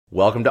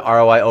Welcome to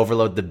ROI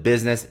Overload, the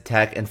business,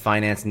 tech, and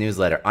finance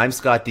newsletter. I'm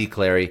Scott D.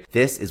 Clary.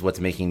 This is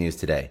what's making news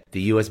today. The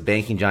U.S.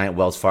 banking giant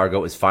Wells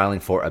Fargo is filing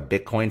for a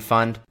Bitcoin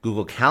fund.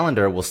 Google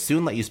Calendar will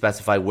soon let you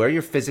specify where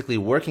you're physically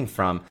working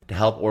from to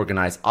help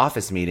organize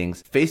office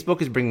meetings.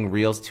 Facebook is bringing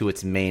Reels to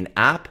its main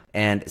app.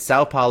 And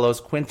Sao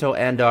Paulo's Quinto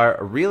Andar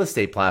real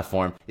estate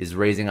platform is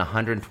raising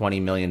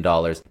 $120 million,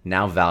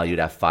 now valued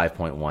at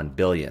 $5.1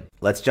 billion.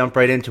 Let's jump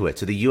right into it.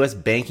 So the U.S.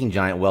 banking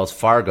giant Wells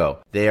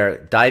Fargo, they are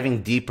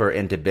diving deeper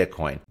into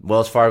Bitcoin.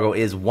 Wells Fargo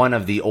is one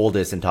of the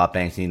oldest and top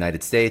banks in the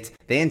United States.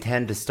 They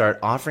intend to start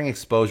offering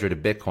exposure to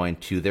Bitcoin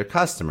to their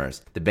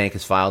customers. The bank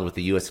has filed with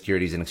the U.S.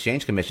 Securities and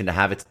Exchange Commission to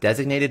have its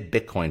designated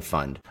Bitcoin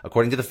fund.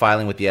 According to the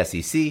filing with the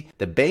SEC,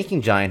 the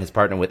banking giant has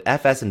partnered with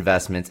FS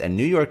Investments and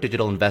New York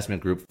Digital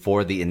Investment Group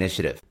for the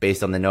initiative.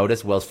 Based on the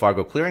notice, Wells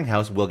Fargo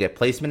Clearinghouse will get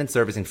placement and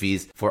servicing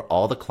fees for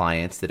all the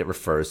clients that it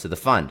refers to the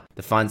fund.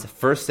 The fund's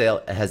first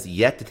sale has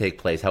yet to take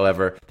place.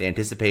 However, they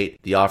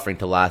anticipate the offering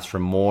to last for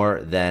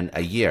more than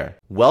a year.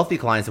 Wealthy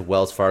clients of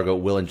Wells Fargo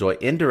will enjoy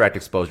indirect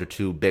exposure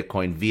to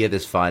Bitcoin via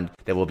this fund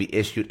that will be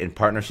issued in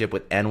partnership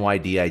with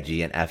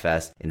NYDIG and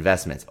FS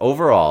Investments.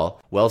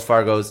 Overall, Wells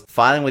Fargo's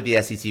filing with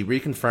the SEC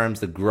reconfirms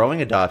the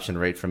growing adoption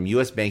rate from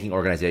U.S. banking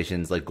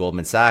organizations like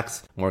Goldman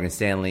Sachs, Morgan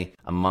Stanley,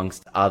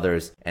 amongst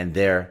others, and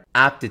their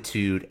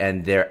aptitude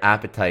and their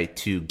appetite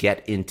to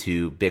get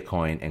into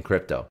Bitcoin and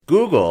crypto.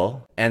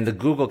 Google and the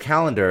Google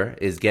Calendar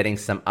is getting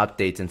some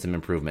updates and some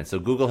improvements. So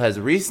Google has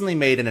recently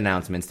made an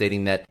announcement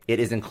stating that it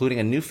is including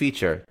a new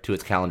feature to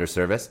its calendar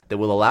service that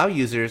will allow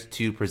users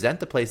to present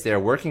the place they are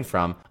working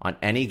from on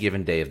any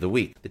given day of the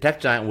week. The tech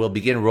giant will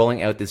begin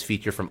rolling out this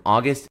feature from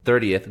August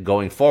 30th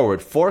going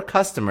forward for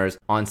customers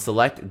on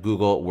select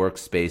Google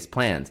Workspace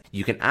plans.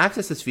 You can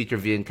access this feature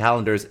via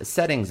Calendar's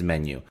settings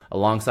menu,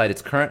 alongside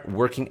its current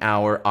working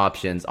hour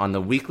options on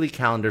the weekly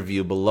calendar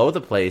view below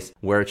the place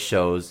where it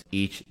shows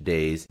each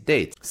day's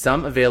dates.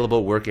 Some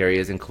available work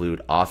areas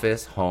include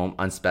office, home,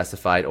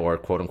 unspecified, or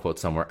quote-unquote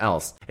somewhere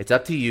else. It's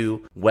up to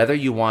you whether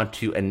you want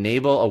to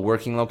enable a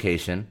working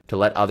location to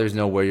let others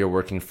know where you're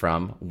working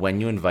from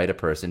when you invite a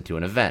person to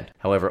an event.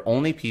 However,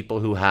 only people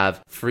who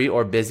have free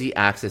or busy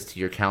access to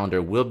your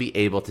calendar will be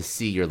able to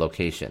see your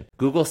location.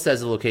 Google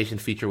says the location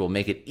feature will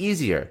make it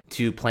easier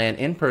to plan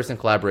in-person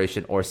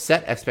collaboration or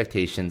set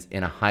expectations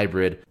in a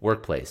hybrid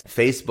workplace.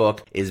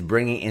 Facebook is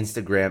bringing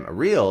Instagram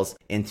Reels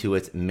into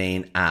its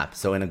main app.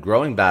 So in a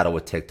growing battle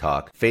with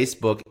TikTok,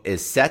 Facebook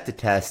is set to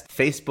test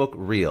Facebook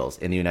Reels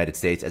in the United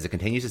States as it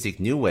continues to seek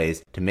new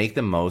ways to make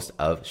the most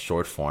of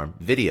short-form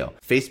video.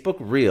 Facebook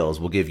Reels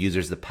will give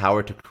users the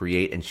power to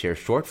create and share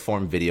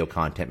short-form video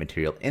content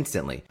material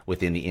instantly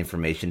within the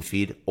information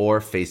feed or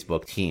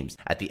Facebook Teams.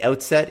 At the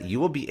outset, you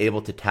will be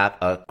able to tap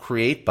a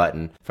Create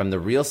button from the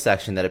Reels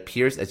section that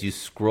appears as you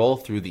scroll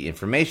through the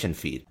information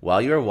feed.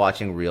 While you are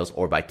watching Reels,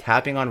 or by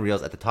tapping on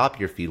Reels at the top of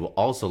your feed, will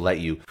also let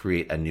you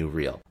create a new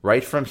Reel.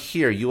 Right from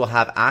here, you will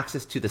have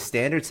access to the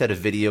standard set of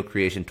video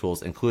creation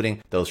tools,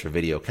 including those for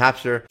video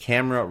capture,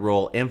 camera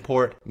roll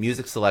import,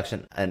 music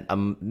selection, and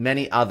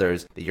many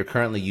others that you're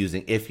currently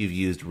using if you've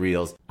used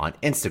Reels on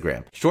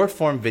Instagram.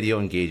 Short-form video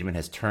engagement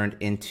has turned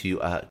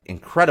into an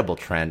incredible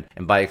trend,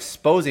 and by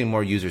exposing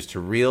more users to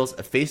Reels,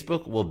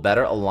 Facebook will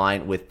better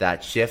align with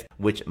that shift,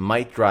 which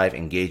might drive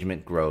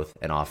engagement growth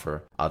and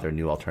offer other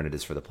new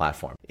alternatives for the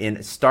platform.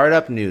 In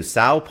startup news,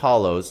 Sao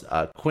Paulo's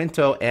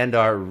Quinto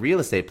Andar real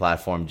estate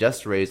platform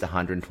just raised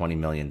 $120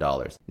 million.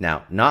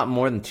 Now, not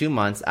more than 2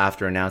 months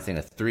after announcing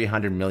a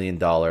 $300 million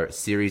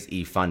Series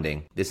E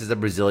funding, this is a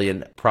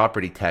Brazilian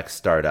property tech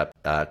startup.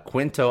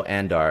 Quinto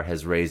Andar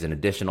has raised an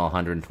additional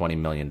 $120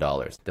 million.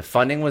 The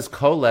funding was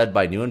co-led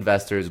by new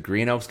investors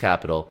Green Oaks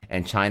Capital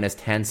and China's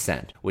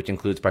Tencent, which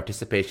includes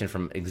participation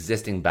from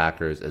existing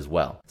backers as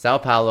well. Sao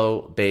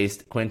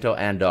Paulo-based Quinto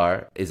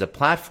Andar is a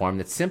platform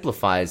that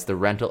simplifies the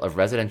rental of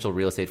residential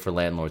real estate for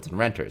landlords and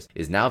renters.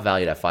 It is now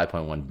valued at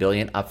 $5.1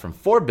 billion, up from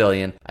 $4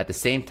 billion at the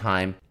same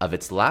time of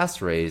its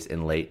last raise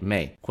in late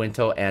May.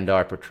 Quinto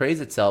Andar portrays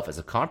itself as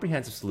a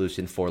comprehensive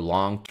solution for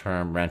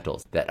long-term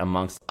rentals that,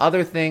 amongst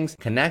other things,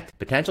 connect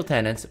potential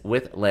tenants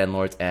with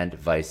landlords and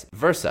vice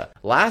versa.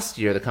 Last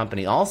year, the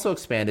company also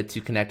expanded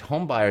to connect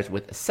home buyers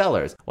with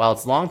sellers, while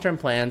its long-term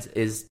plans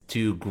is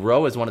to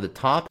grow as one of the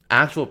top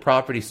actual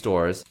property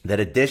stores that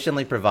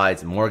additionally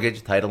provides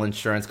mortgage, title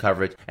insurance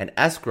coverage, and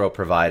escrow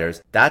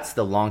providers. That's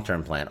the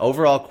long-term plan.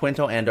 Overall,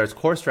 Quinto Andar's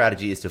core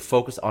strategy is to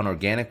focus on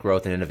organic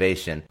growth and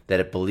innovation that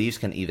it believes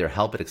can either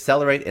help it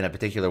accelerate in a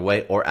particular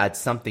way or add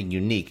something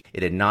unique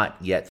it had not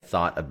yet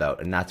thought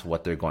about, and that's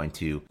what they're going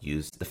to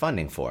use the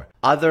funding for.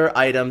 Other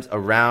items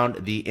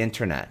around the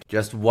internet.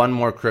 Just one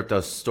more crypto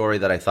story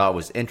that I thought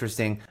was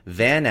interesting.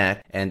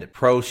 VanEck and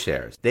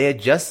ProShares. They had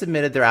just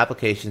submitted their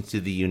applications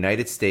to the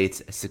United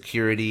States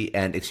Security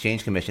and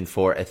Exchange Commission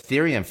for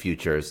Ethereum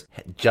futures,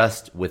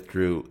 just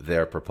withdrew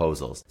their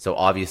proposals. So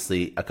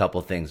obviously a couple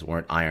things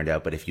weren't ironed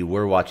out, but if you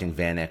were watching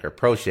VanEck or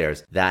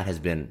ProShares, that has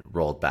been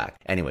rolled back.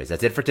 Anyways,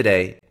 that's it for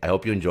today. I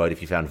hope you enjoyed.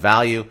 If you found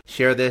value,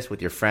 share this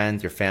with your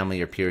friends, your family,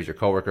 your peers, your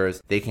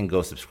coworkers. They can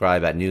go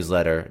subscribe at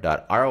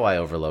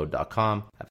newsletter.roioverload.com.